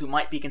by those who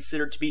might be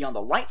considered to be on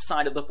the light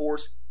side of the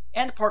Force,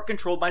 and part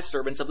controlled by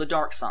servants of the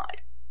dark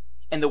side.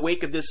 In the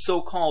wake of this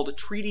so-called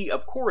Treaty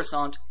of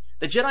Coruscant,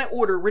 the Jedi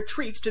Order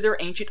retreats to their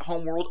ancient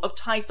homeworld of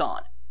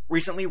Tython,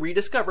 recently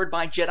rediscovered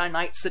by Jedi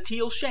Knight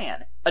Satele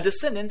Shan, a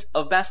descendant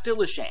of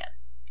Bastilla Shan,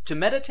 to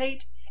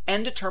meditate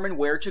and determine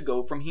where to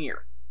go from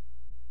here.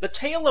 The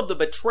tale of the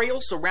betrayal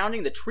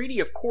surrounding the Treaty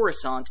of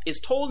Coruscant is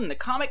told in the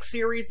comic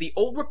series The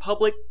Old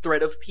Republic: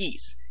 Thread of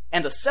Peace,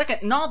 and the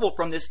second novel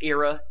from this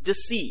era,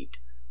 Deceived,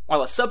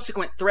 while a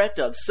subsequent threat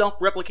of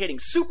self-replicating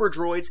super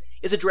droids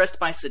is addressed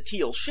by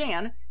Satele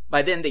Shan,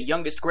 by then the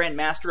youngest Grand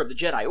Master of the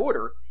Jedi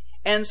Order,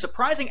 and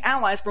surprising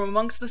allies from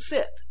amongst the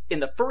Sith in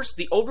the first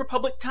The Old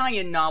Republic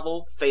tie-in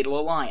novel, Fatal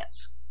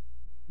Alliance.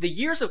 The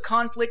years of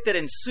conflict that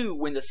ensue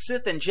when the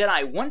Sith and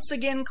Jedi once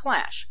again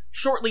clash,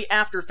 shortly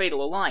after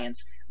Fatal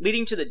Alliance,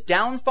 leading to the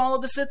downfall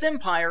of the Sith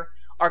Empire,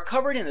 are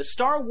covered in the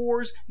Star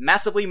Wars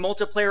massively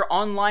multiplayer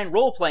online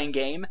role-playing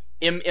game,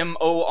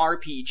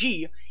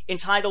 MMORPG,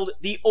 entitled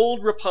The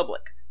Old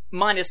Republic,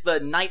 minus the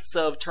Knights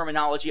of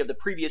terminology of the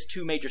previous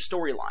two major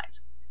storylines.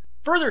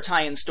 Further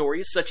tie-in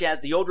stories such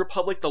as The Old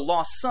Republic: The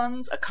Lost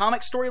Sons, a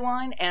comic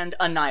storyline, and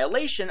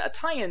Annihilation, a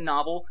tie-in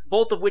novel,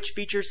 both of which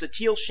feature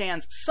Satele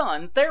Shan's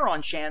son,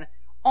 Theron Shan,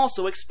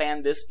 also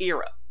expand this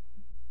era.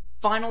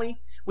 Finally,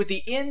 with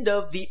the end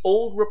of the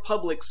Old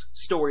Republic's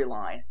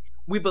storyline,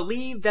 we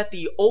believe that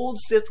the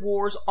old Sith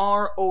Wars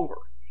are over,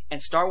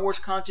 and Star Wars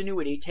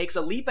continuity takes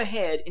a leap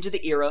ahead into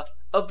the era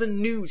of the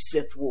new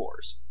Sith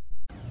Wars.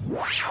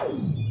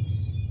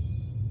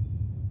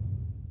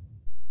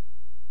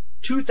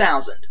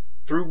 2,000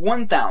 through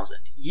 1,000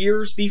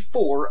 years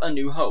before A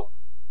New Hope.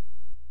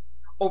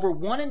 Over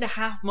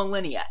 1.5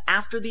 millennia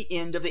after the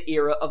end of the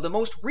era of the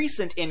most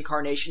recent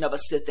incarnation of a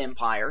Sith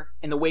Empire,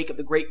 in the wake of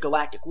the Great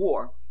Galactic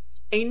War,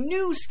 a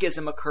new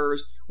schism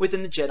occurs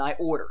within the Jedi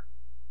Order.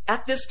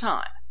 At this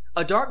time,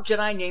 a dark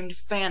Jedi named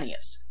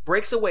Phannius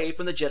breaks away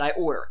from the Jedi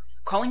Order,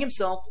 calling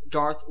himself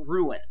Darth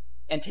Ruin,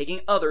 and taking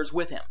others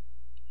with him.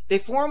 They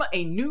form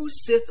a new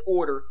Sith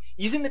Order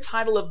using the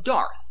title of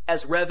Darth,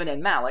 as Revan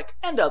and Malak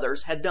and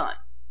others had done.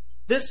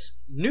 This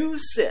new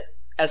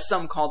Sith, as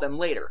some call them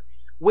later,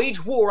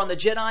 wage war on the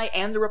Jedi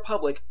and the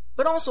Republic,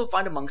 but also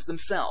fight amongst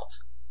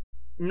themselves.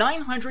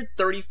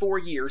 934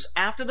 years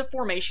after the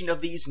formation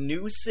of these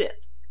new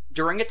Sith,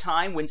 during a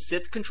time when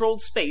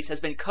Sith-controlled space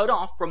has been cut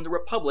off from the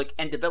Republic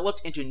and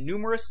developed into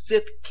numerous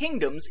Sith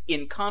kingdoms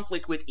in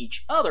conflict with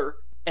each other,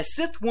 A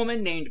Sith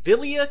woman named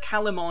Villia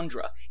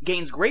Calamondra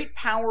gains great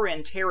power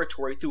and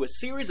territory through a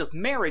series of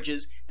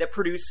marriages that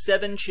produce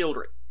 7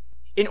 children.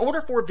 In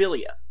order for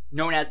Villia,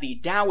 known as the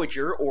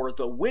Dowager or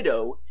the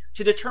Widow,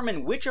 to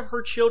determine which of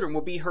her children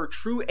will be her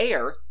true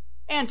heir,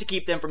 and to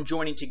keep them from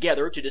joining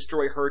together to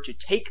destroy her to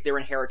take their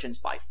inheritance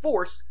by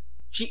force,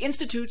 she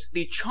institutes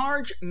the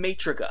Charge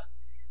Matrica.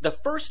 The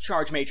first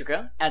Charge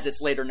Matrica, as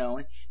it's later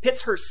known,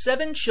 pits her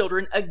 7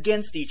 children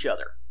against each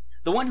other.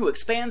 The one who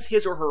expands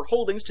his or her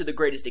holdings to the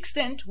greatest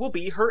extent will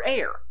be her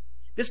heir.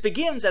 This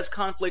begins as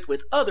conflict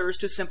with others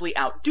to simply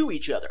outdo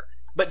each other,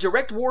 but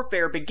direct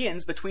warfare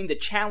begins between the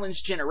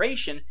challenged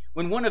generation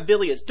when one of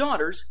Villia's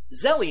daughters,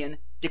 Zellian,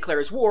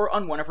 declares war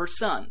on one of her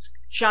sons,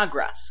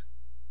 Chagras.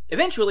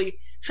 Eventually,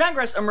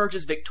 Chagras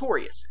emerges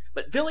victorious,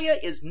 but Villia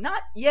is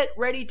not yet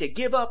ready to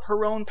give up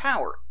her own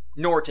power,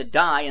 nor to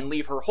die and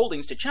leave her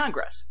holdings to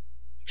Chagras.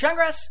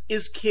 Chagras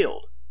is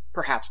killed,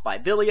 perhaps by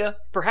Villia,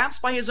 perhaps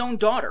by his own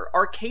daughter,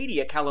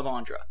 Arcadia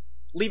Calamondra,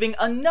 leaving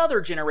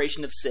another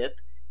generation of Sith,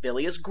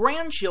 Villia's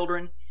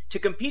grandchildren, to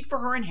compete for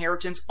her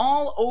inheritance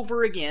all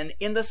over again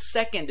in the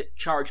second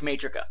Charge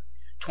Matrica,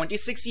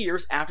 26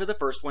 years after the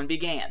first one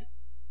began.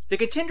 The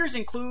contenders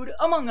include,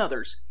 among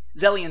others,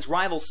 Zellian's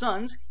rival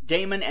sons,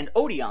 Daemon and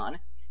Odeon,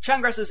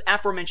 Chagras'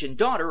 aforementioned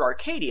daughter,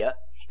 Arcadia,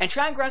 and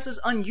Chagras'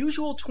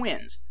 unusual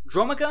twins,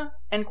 Dromica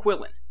and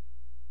Quillen.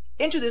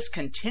 Into this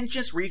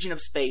contentious region of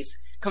space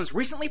comes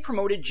recently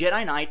promoted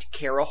Jedi Knight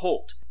Kara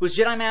Holt, whose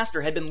Jedi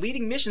Master had been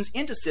leading missions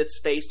into Sith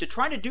space to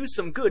try to do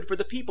some good for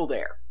the people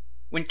there.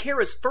 When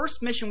Kara's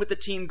first mission with the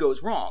team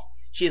goes wrong,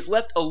 she is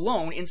left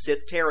alone in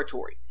Sith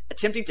territory,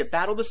 attempting to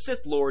battle the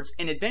Sith Lords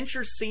in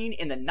adventures seen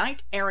in the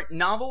Knight-Errant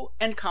novel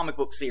and comic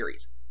book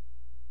series.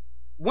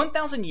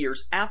 1,000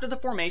 years after the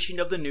formation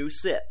of the new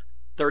Sith,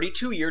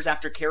 32 years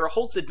after Kara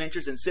Holt's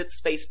adventures in Sith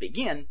space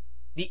begin,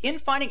 the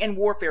infighting and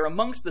warfare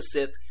amongst the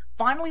Sith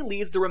finally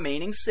leads the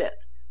remaining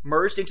Sith,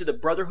 merged into the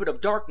Brotherhood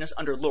of Darkness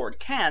under Lord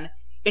Kaan,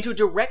 into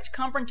direct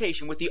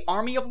confrontation with the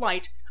Army of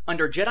Light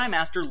under Jedi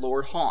Master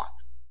Lord Hoth.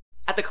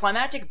 At the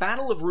climactic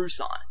Battle of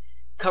Ruusan,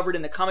 covered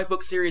in the comic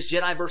book series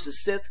Jedi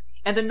vs. Sith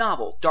and the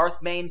novel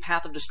Darth Bane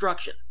Path of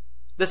Destruction,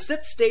 the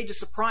Sith stage a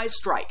surprise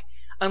strike,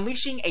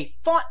 unleashing a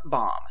thought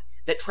bomb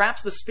that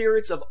traps the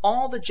spirits of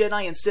all the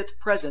Jedi and Sith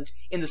present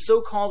in the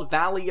so-called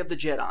Valley of the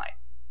Jedi.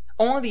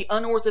 Only the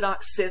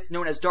unorthodox Sith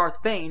known as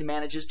Darth Bane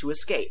manages to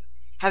escape,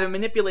 having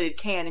manipulated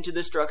Kaan into the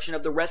destruction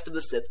of the rest of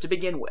the Sith to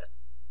begin with.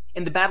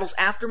 In the battle's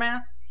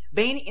aftermath,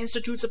 Bane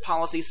institutes a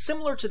policy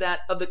similar to that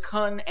of the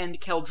Kun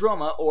and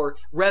Keldroma or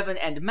Revan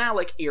and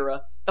Malak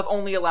era of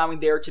only allowing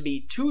there to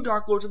be 2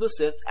 Dark Lords of the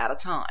Sith at a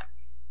time,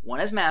 one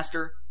as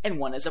master and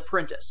one as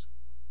apprentice.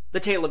 The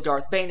tale of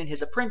Darth Bane and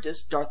his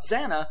apprentice, Darth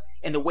Zana,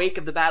 in the wake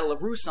of the Battle of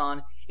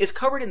Ruusan, is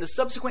covered in the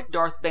subsequent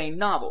Darth Bane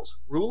novels,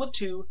 Rule of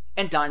Two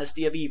and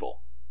Dynasty of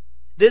Evil.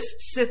 This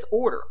Sith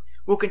Order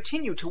will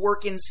continue to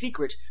work in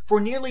secret for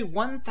nearly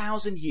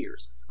 1,000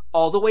 years,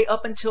 all the way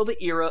up until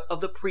the era of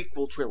the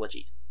prequel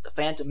trilogy, The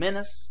Phantom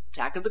Menace,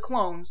 Attack of the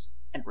Clones,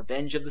 and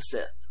Revenge of the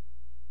Sith.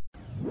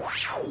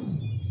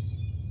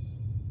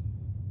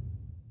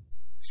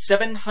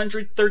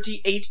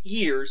 738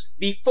 years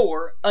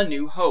before A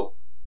New Hope.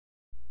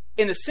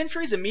 In the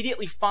centuries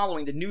immediately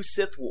following the New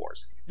Sith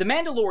Wars, the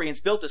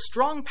Mandalorians built a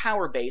strong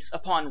power base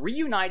upon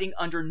reuniting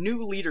under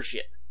new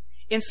leadership.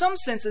 In some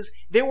senses,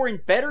 they were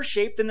in better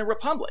shape than the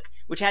Republic,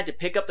 which had to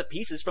pick up the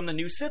pieces from the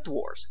New Sith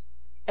Wars.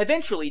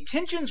 Eventually,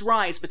 tensions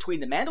rise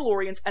between the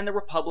Mandalorians and the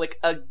Republic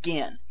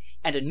again,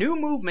 and a new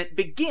movement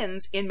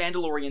begins in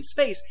Mandalorian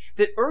space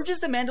that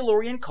urges the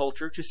Mandalorian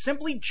culture to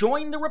simply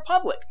join the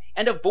Republic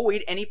and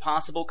avoid any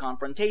possible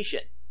confrontation.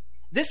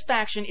 This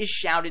faction is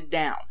shouted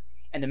down,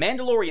 and the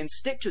Mandalorians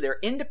stick to their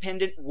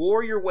independent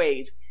warrior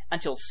ways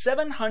until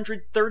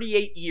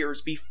 738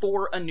 years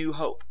before A New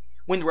Hope,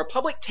 when the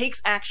Republic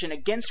takes action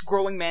against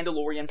growing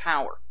Mandalorian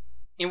power.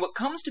 In what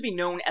comes to be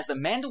known as the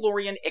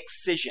Mandalorian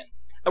Excision,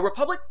 a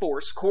Republic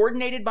force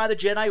coordinated by the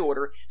Jedi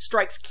Order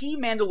strikes key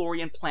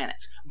Mandalorian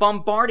planets,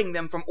 bombarding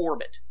them from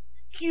orbit.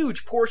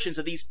 Huge portions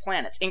of these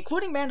planets,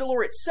 including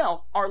Mandalore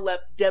itself, are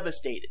left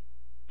devastated.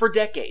 For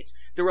decades,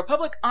 the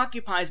Republic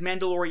occupies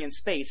Mandalorian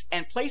space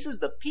and places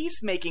the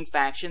peacemaking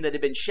faction that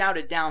had been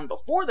shouted down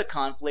before the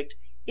conflict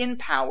in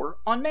power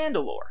on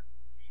Mandalore.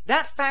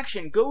 That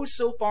faction goes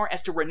so far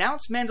as to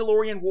renounce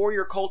Mandalorian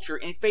warrior culture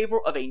in favor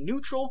of a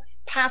neutral,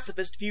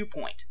 pacifist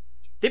viewpoint.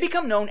 They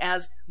become known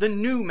as the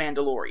New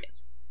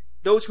Mandalorians.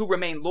 Those who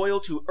remain loyal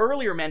to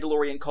earlier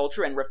Mandalorian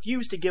culture and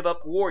refuse to give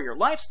up warrior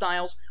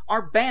lifestyles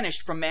are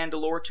banished from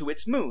Mandalore to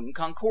its moon,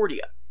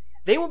 Concordia.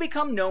 They will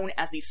become known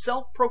as the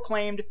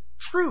self-proclaimed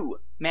True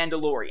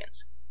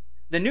Mandalorians.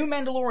 The New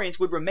Mandalorians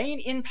would remain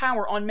in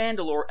power on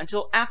Mandalore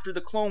until after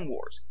the Clone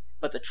Wars,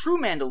 but the True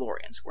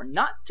Mandalorians were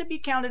not to be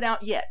counted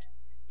out yet.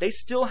 They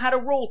still had a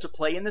role to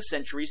play in the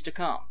centuries to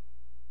come.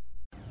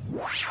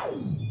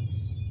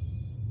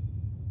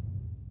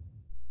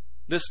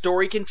 The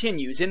story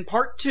continues in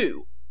Part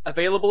 2,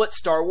 available at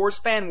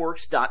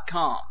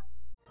StarWarsFanWorks.com.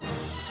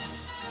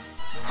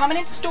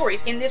 Prominent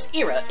stories in this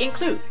era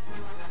include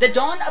the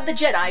Dawn of the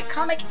Jedi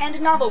comic and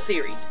novel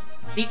series,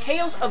 the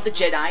Tales of the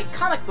Jedi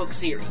comic book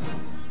series,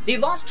 the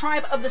Lost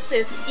Tribe of the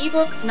Sith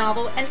ebook,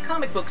 novel, and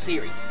comic book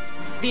series,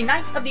 the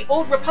Knights of the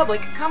Old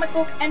Republic comic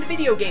book and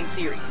video game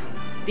series,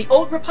 the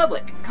Old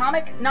Republic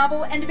comic,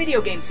 novel, and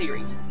video game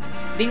series,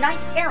 the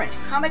Knight Errant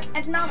comic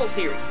and novel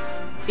series,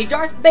 the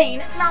Darth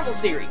Bane novel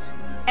series,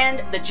 and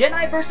the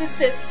Jedi vs.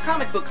 Sith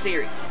comic book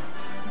series.